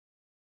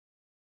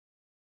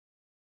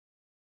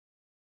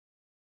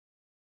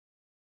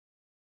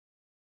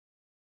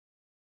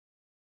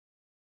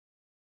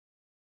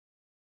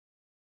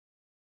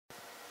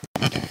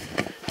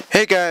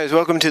Hey guys,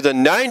 welcome to the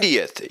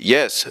 90th.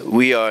 Yes,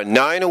 we are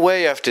 9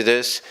 away after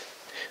this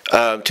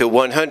to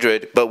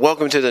 100, but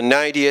welcome to the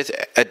 90th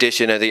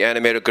edition of the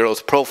Animator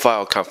Girls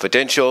Profile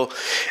Confidential.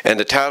 And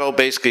the title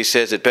basically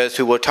says it best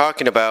who we're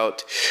talking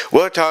about.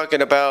 We're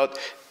talking about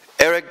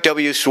Eric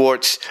W.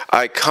 Schwartz,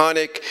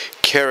 iconic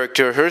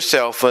character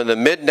herself from the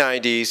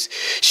mid-90s.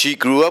 She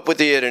grew up with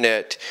the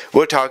internet.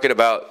 We're talking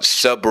about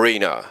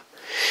Sabrina.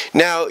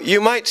 Now, you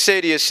might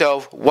say to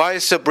yourself, why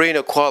is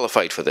Sabrina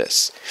qualified for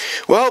this?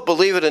 Well,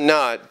 believe it or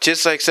not,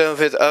 just like some of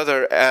his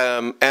other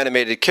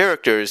animated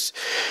characters,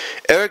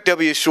 Eric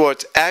W.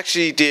 Schwartz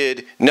actually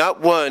did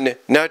not one,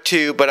 not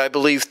two, but I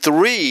believe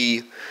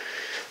 3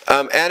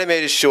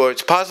 animated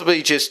shorts,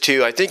 possibly just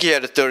 2. I think he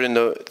had a third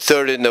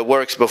in the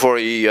works before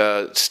he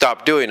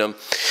stopped doing them.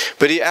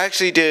 But he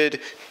actually did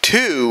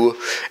 2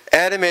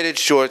 animated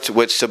shorts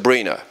with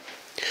Sabrina.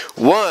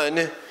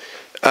 One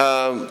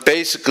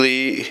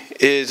basically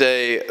is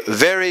a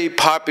very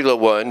popular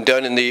one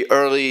done in the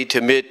early to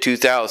mid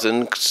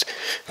 2000s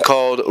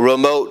called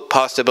Remote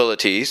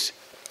Possibilities,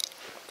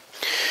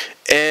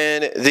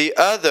 and the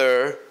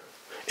other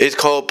is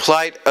called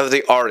Plight of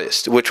the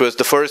Artist, which was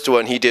the first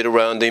one he did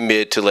around the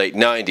mid to late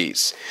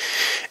 90s.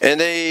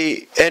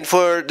 And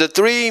for the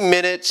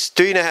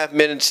 3.5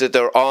 minutes that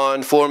they're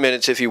on, 4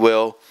 minutes if you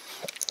will,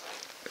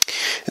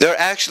 they're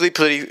actually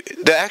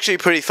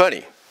pretty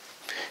funny.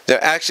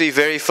 They're actually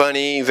very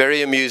funny,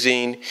 very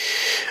amusing.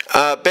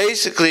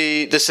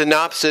 Basically, the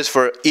synopsis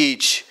for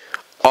each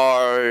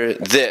are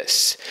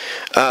this.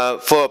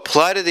 For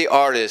Plight of the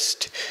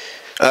Artist,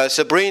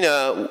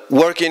 Sabrina,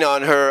 working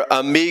on her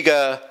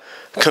Amiga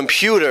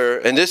computer,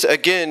 and this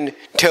again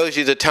tells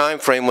you the time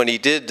frame when he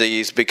did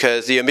these,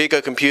 because the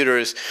Amiga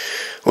computers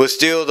were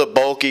still the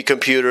bulky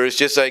computers,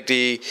 just like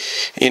the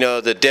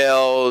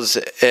Dells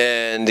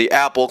and the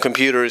Apple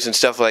computers and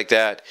stuff like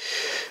that,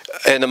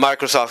 and the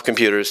Microsoft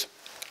computers.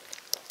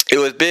 It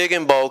was big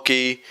and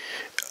bulky.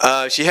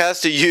 She has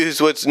to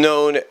use what's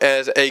known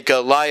as a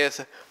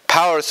Goliath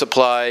power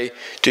supply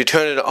to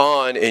turn it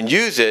on and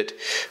use it,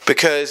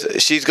 because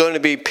she's going to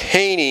be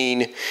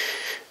painting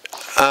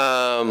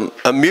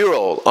a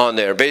mural on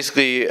there,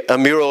 basically a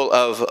mural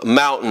of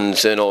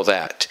mountains and all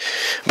that.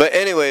 But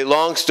anyway,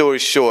 long story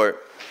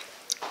short,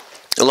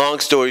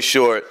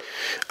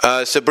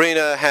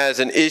 Sabrina has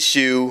an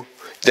issue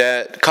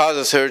that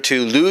causes her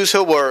to lose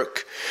her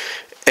work,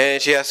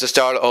 and she has to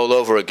start all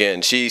over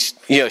again. She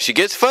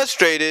gets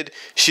frustrated,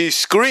 she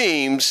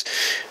screams,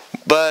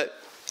 but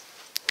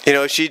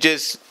she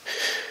just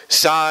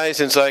sighs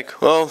and it's like,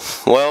 well,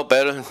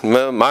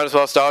 might as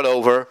well start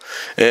over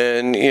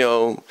and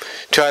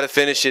try to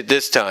finish it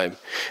this time.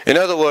 In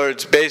other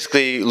words,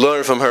 basically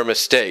learn from her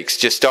mistakes.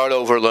 Just start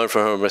over, learn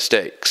from her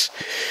mistakes.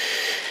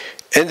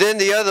 And then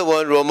the other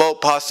one, Remote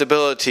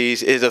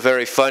Possibilities, is a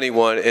very funny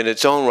one in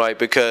its own right,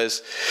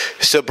 because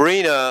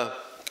Sabrina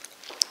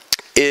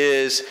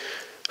is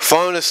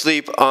falling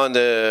asleep on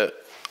the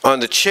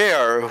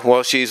chair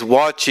while she's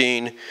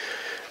watching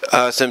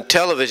some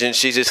television.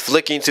 She's just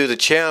flicking through the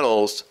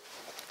channels,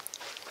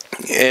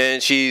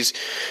 and she's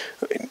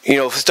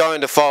starting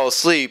to fall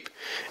asleep.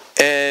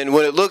 And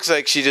when it looks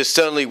like she just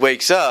suddenly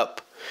wakes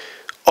up,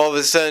 all of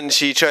a sudden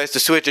she tries to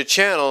switch a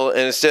channel,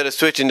 and instead of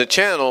switching the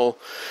channel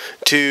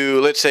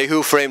to, let's say,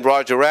 Who Framed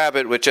Roger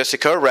Rabbit with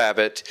Jessica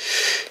Rabbit,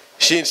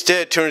 she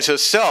instead turns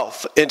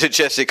herself into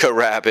Jessica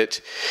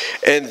Rabbit,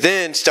 and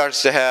then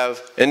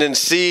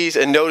sees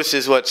and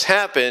notices what's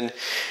happened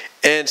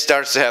and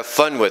starts to have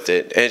fun with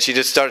it. And she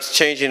just starts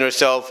changing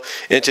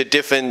herself into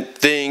different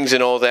things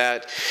and all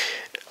that.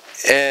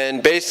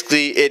 And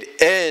basically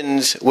it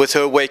ends with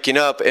her waking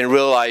up and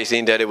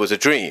realizing that it was a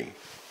dream.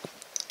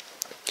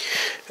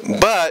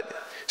 But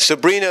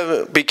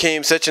Sabrina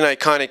became such an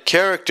iconic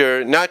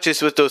character, not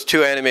just with those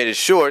 2 animated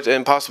shorts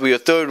and possibly a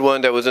third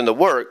one that was in the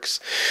works,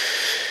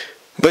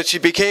 but she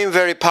became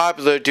very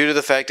popular due to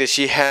the fact that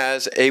she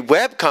has a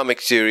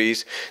webcomic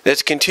series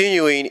that's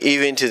continuing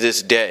even to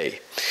this day.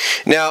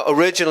 Now,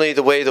 originally,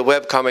 the way the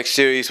webcomic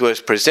series was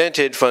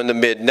presented from the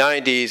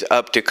mid-90s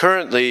up to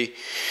currently,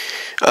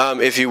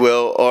 if you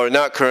will, or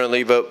not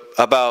currently, but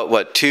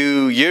about,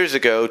 2 years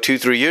ago,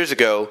 3 years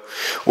ago,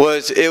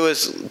 it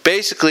was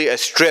basically a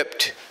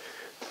stripped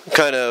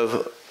kind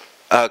of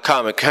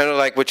comic, kind of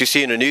like what you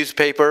see in a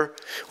newspaper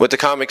with the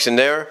comics in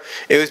there.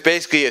 It was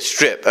basically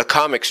a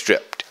comic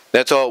strip.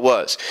 That's all it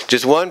was.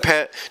 Just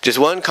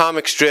one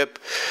comic strip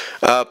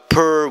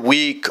per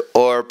week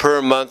or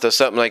per month or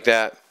something like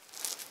that,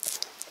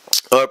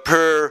 or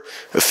per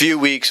a few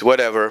weeks,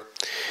 whatever.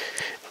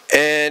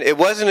 And it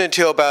wasn't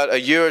until about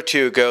a year or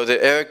 2 ago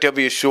that Eric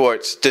W.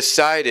 Schwartz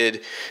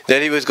decided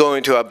that he was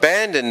going to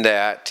abandon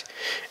that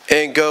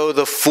and go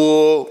the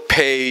full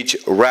page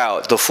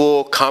route, the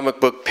full comic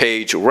book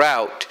page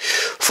route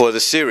for the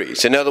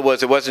series. In other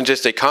words, it wasn't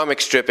just a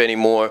comic strip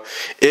anymore,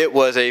 it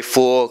was a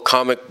full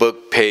comic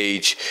book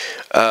page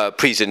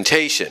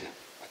presentation.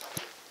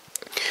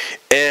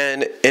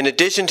 And in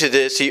addition to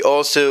this, he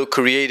also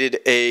created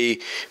a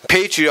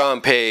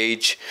Patreon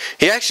page.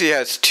 He actually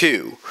has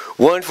two.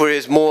 One for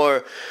his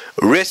more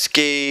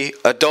risky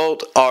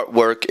adult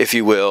artwork, if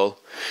you will,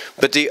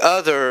 but the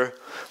other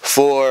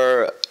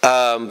for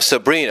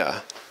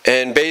Sabrina.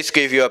 And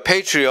basically, if you're a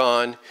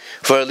Patreon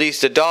for at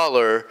least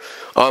 $1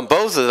 on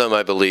both of them,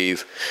 I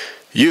believe,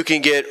 you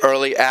can get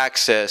early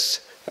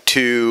access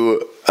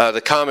to the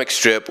comic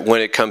strip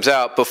when it comes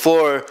out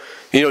before,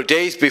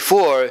 days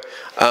before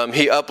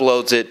he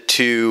uploads it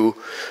to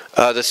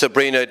the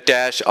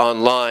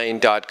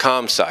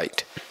Sabrina-Online.com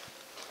site.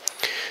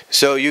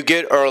 So you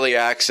get early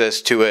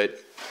access to it,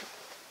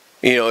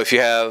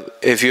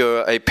 if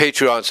you're a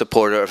Patreon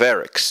supporter of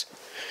Eric's.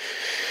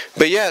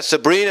 But yeah,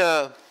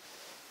 Sabrina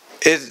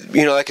is,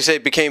 like I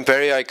said, became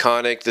very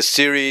iconic. The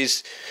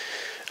series,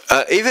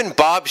 even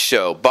Bob's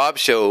show,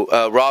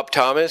 Rob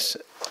Thomas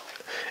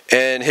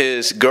and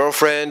his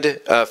girlfriend,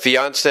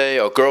 fiance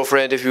or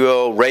girlfriend, if you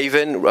will,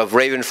 Raven of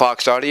Raven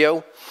Fox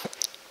Audio.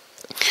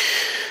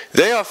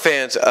 They are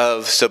fans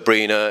of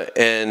Sabrina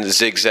and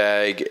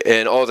Zigzag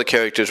and all the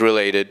characters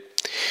related,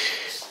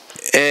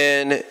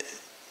 and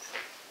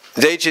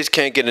they just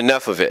can't get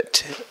enough of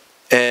it,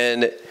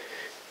 and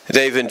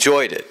they've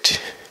enjoyed it,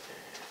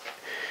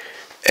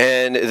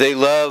 and they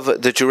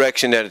love the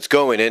direction that it's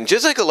going in,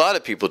 just like a lot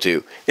of people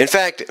do. In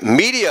fact,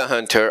 Media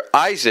Hunter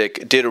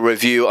Isaac did a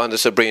review on the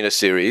Sabrina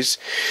series,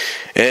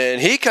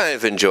 and he kind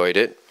of enjoyed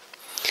it.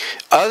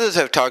 Others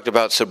have talked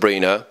about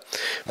Sabrina,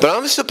 but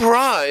I'm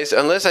surprised,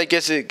 unless I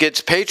guess it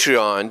gets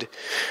Patreoned,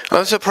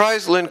 I'm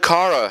surprised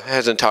Linkara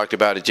hasn't talked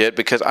about it yet,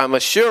 because I'm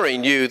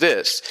assuring you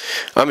this,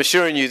 once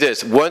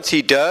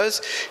he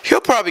does, he'll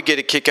probably get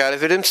a kick out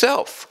of it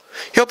himself.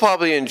 He'll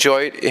probably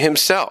enjoy it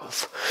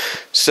himself.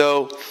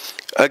 So,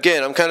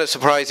 again, I'm kind of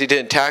surprised he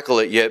didn't tackle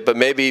it yet, but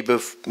maybe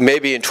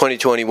in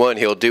 2021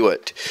 he'll do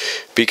it.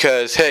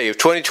 Because, hey, if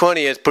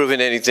 2020 has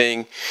proven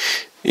anything,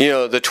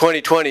 the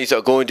 2020s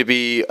are going to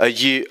be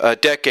a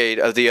decade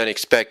of the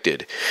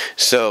unexpected.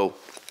 So,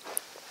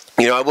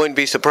 I wouldn't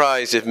be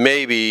surprised if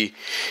maybe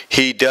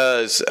he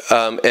does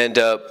end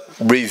up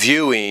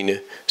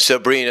reviewing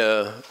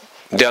Sabrina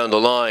down the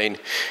line,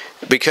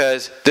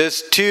 because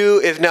there's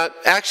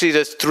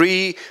there's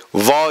 3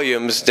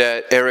 volumes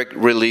that Eric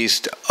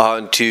released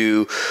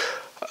onto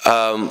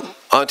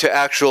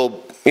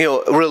actual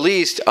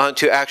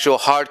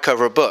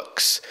hardcover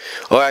books,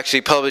 or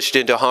actually published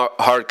into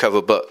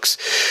hardcover books.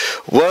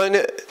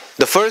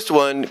 The first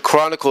one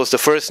chronicles the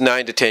first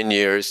 9 to 10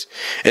 years,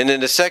 and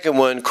then the second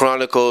one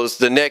chronicles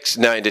the next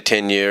 9 to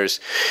 10 years,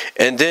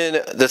 and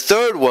then the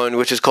third one,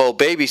 which is called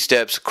Baby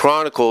Steps,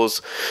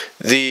 chronicles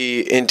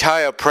the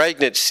entire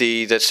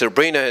pregnancy that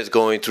Sabrina is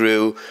going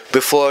through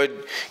before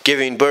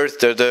giving birth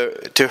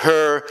to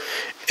her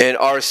and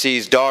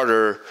RC's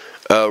daughter,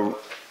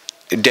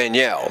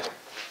 Danielle.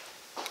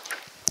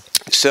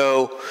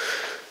 So,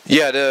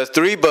 yeah, there are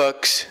 3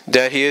 books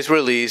that he has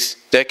released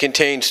that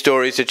contain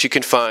stories that you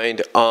can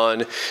find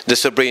on the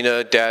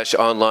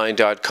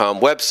Sabrina-Online.com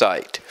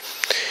website.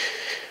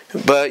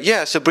 But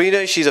yeah,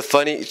 Sabrina,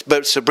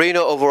 Sabrina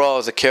overall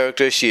as a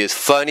character, she is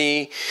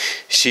funny.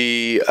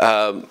 She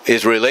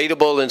is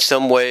relatable in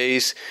some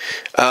ways.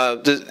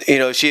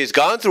 She has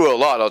gone through a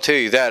lot, I'll tell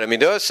you that. I mean,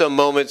 there are some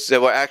moments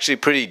that were actually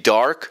pretty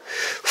dark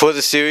for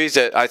the series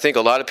that I think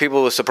a lot of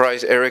people were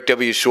surprised Eric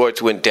W.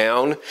 Schwartz went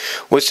down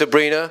with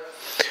Sabrina.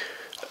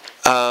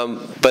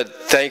 But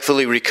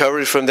thankfully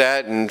recovered from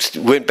that and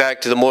went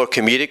back to the more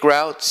comedic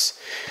routes,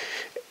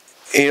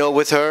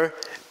 with her.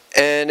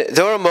 And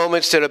there are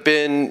moments that have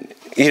been,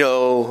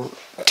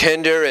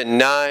 tender and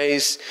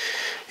nice,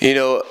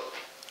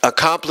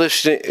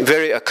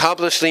 very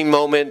accomplishing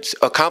moments,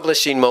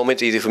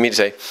 easy for me to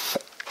say,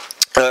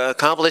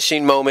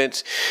 accomplishing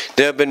moments.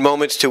 There have been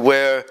moments to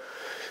where,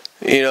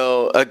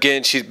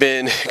 again, she's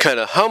been kind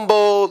of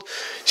humbled,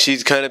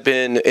 she's kind of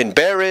been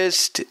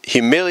embarrassed,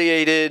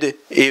 humiliated,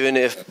 even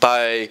if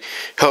by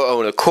her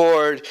own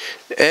accord.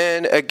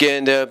 And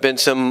again, there have been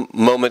some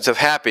moments of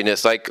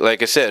happiness, like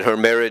I said, her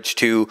marriage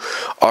to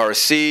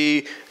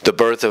RC, the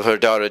birth of her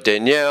daughter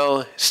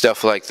Danielle,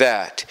 stuff like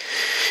that.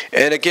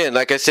 And again,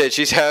 like I said,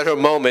 she's had her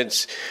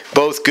moments,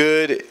 both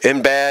good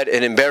and bad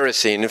and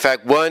embarrassing. In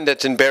fact, one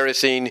that's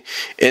embarrassing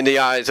in the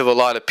eyes of a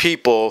lot of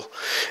people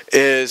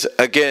is,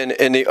 again,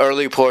 in the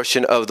early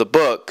portion of the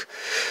book.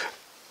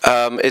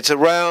 It's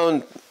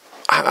around,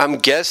 I'm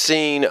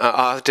guessing,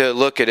 I'll have to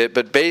look at it,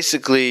 but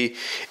basically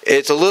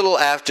it's a little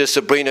after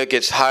Sabrina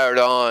gets hired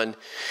on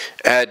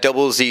at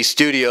Double Z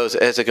Studios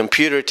as a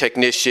computer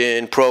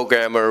technician,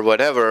 programmer,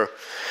 whatever.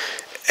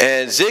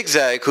 And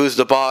Zigzag, who's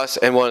the boss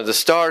and one of the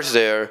stars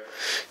there,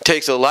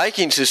 takes a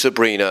liking to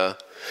Sabrina.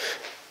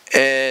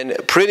 And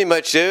pretty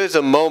much there's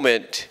a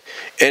moment,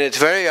 and it's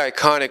very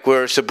iconic,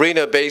 where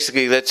Sabrina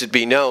basically lets it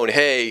be known,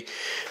 hey,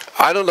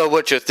 I don't know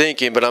what you're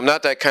thinking, but I'm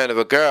not that kind of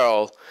a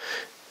girl.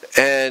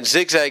 And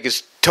Zigzag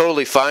is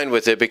totally fine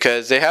with it,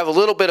 because they have a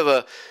little bit of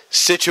a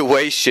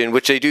situation,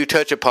 which they do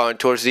touch upon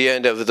towards the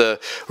end of the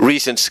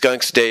recent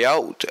Skunk's Day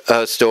Out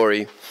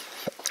story,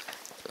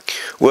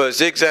 Well,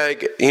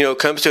 Zigzag,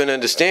 comes to an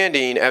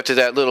understanding after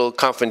that little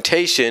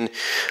confrontation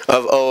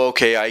of, oh,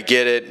 okay, I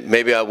get it.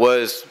 Maybe I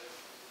was,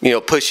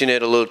 pushing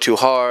it a little too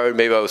hard.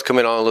 Maybe I was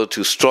coming on a little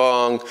too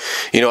strong.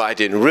 I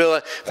didn't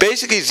realize.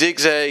 Basically,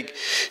 Zigzag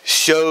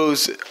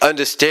shows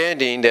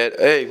understanding that,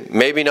 hey,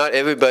 maybe not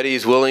everybody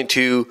is willing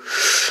to,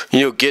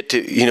 get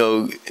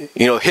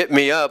to, hit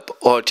me up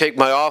or take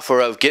my offer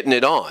of getting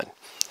it on.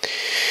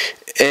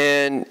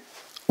 And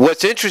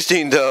what's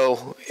interesting,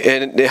 though,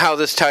 and how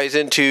this ties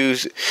into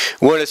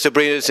one of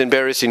Sabrina's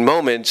embarrassing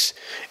moments,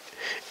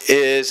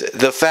 is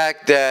the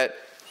fact that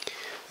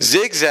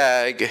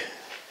Zigzag,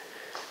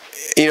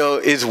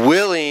 is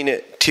willing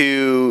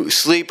to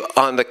sleep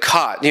on the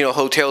cot.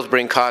 Hotels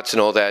bring cots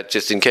and all that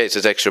just in case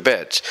there's extra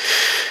beds.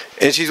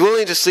 And she's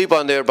willing to sleep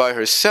on there by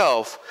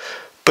herself,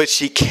 but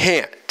she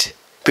can't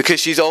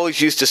because she's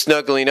always used to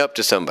snuggling up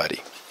to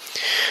somebody.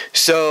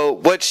 So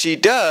what she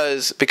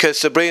does, because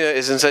Sabrina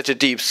is in such a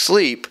deep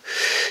sleep,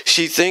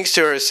 she thinks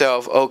to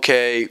herself,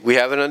 okay, we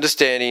have an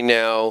understanding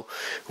now.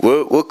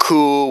 We're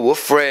cool. We're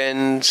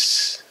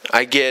friends.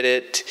 I get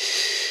it.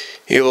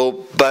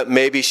 But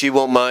maybe she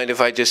won't mind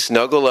if I just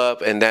snuggle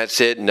up and that's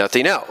it,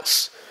 nothing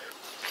else.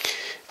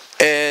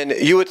 And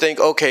you would think,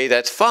 okay,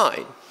 that's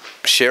fine.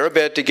 Share a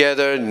bed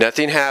together,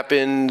 nothing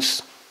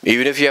happens.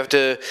 Even if you have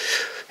to,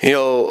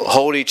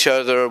 hold each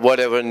other or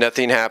whatever,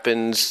 nothing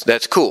happens.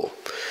 That's cool.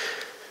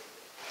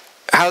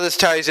 How this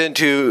ties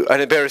into an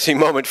embarrassing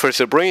moment for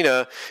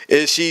Sabrina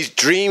is she's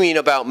dreaming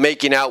about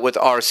making out with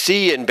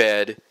RC in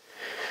bed.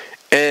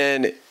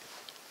 And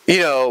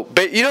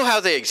but you know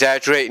how they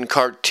exaggerate in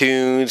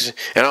cartoons,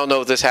 and I don't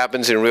know if this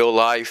happens in real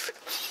life,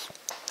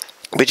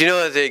 but you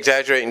know how they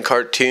exaggerate in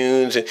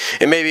cartoons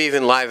and maybe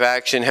even live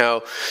action,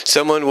 how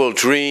someone will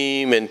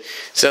dream and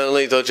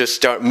suddenly they'll just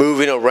start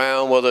moving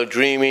around while they're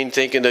dreaming,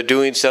 thinking they're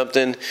doing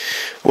something.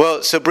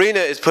 Well,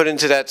 Sabrina is put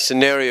into that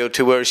scenario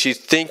to where she's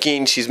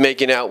thinking she's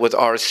making out with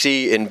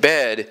RC in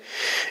bed,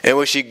 and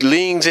when she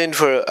leans in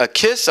for a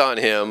kiss on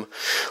him,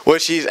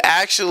 what she's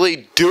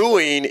actually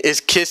doing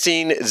is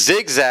kissing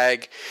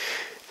Zigzag,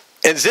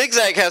 and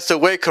Zigzag has to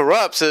wake her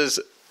up, says,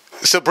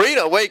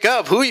 Sabrina, wake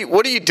up.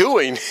 What are you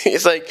doing?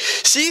 It's like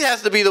she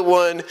has to be the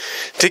one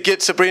to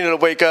get Sabrina to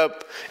wake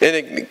up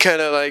and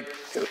kind of like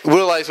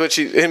realize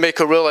and make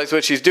her realize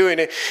what she's doing.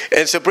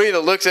 And Sabrina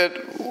looks at,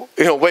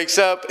 wakes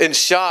up in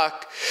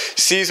shock,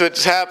 sees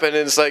what's happened,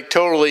 and is like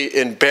totally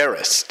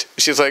embarrassed.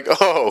 She's like,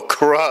 oh,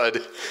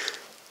 crud.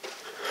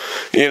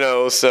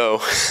 So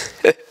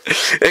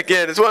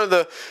again, it's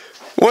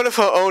one of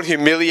her own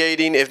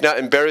humiliating, if not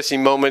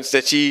embarrassing moments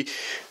that she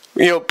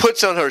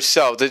puts on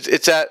herself.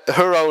 It's at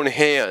her own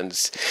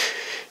hands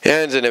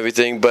and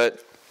everything.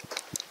 But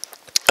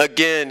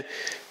again,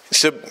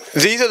 so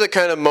these are the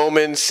kind of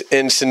moments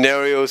and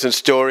scenarios and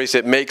stories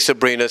that make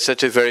Sabrina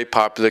such a very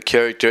popular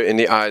character in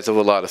the eyes of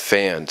a lot of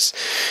fans.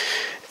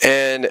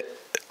 And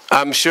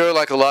I'm sure,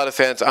 like a lot of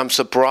fans, I'm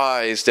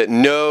surprised that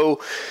no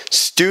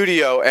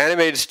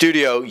animated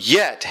studio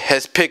yet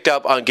has picked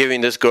up on giving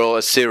this girl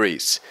a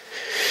series.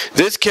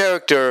 This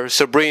character,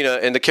 Sabrina,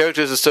 and the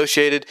characters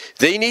associated,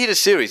 they need a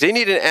series. They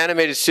need an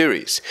animated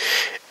series.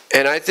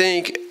 And I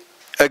think,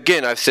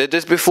 again, I've said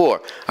this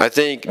before, I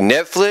think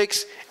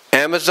Netflix,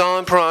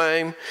 Amazon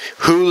Prime,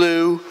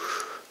 Hulu,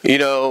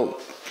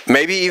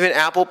 maybe even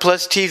Apple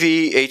Plus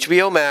TV,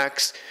 HBO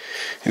Max,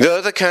 they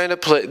are the kind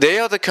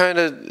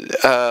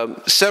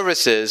of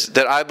services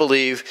that I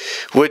believe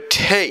would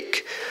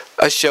take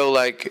a show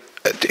like,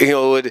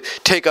 would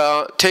take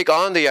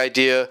on the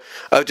idea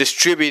of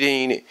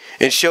distributing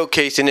and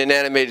showcasing an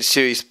animated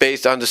series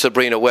based on the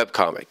Sabrina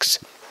webcomics.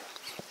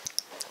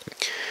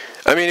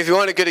 I mean, if you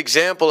want a good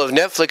example of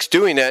Netflix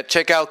doing that,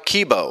 check out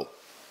Kibo.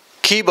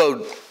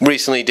 Kibo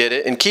recently did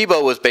it, and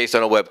Kibo was based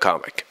on a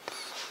webcomic.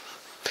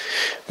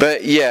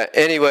 But yeah,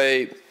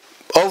 anyway,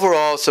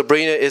 overall,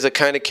 Sabrina is a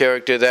kind of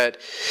character that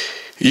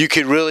you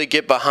could really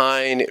get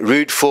behind,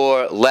 root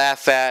for,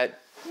 laugh at,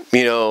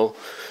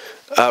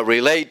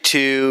 relate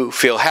to,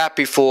 feel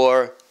happy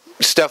for,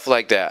 stuff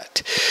like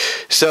that.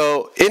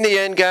 So in the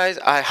end, guys,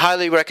 I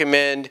highly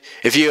recommend,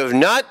 if you have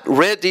not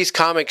read these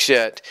comics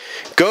yet,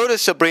 go to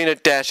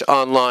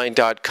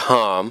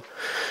Sabrina-Online.com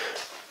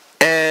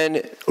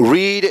and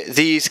read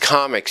these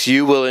comics.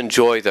 You will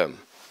enjoy them.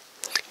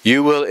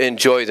 You will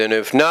enjoy them.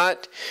 If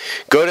not,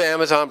 go to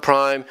Amazon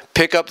Prime,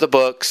 pick up the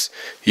books.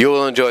 You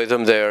will enjoy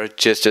them there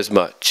just as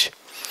much.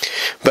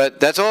 But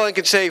that's all I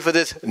can say for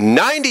this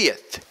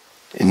 90th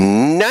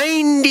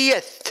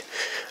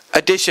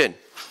edition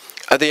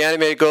of the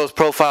Animated Girls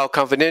Profile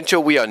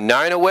Confidential. We are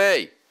 9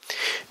 away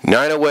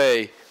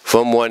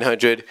from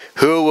 100.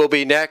 Who will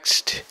be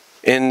next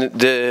in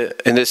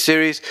this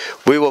series?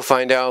 We will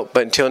find out.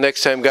 But until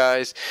next time,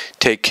 guys,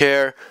 take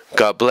care.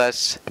 God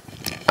bless.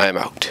 I am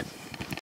out.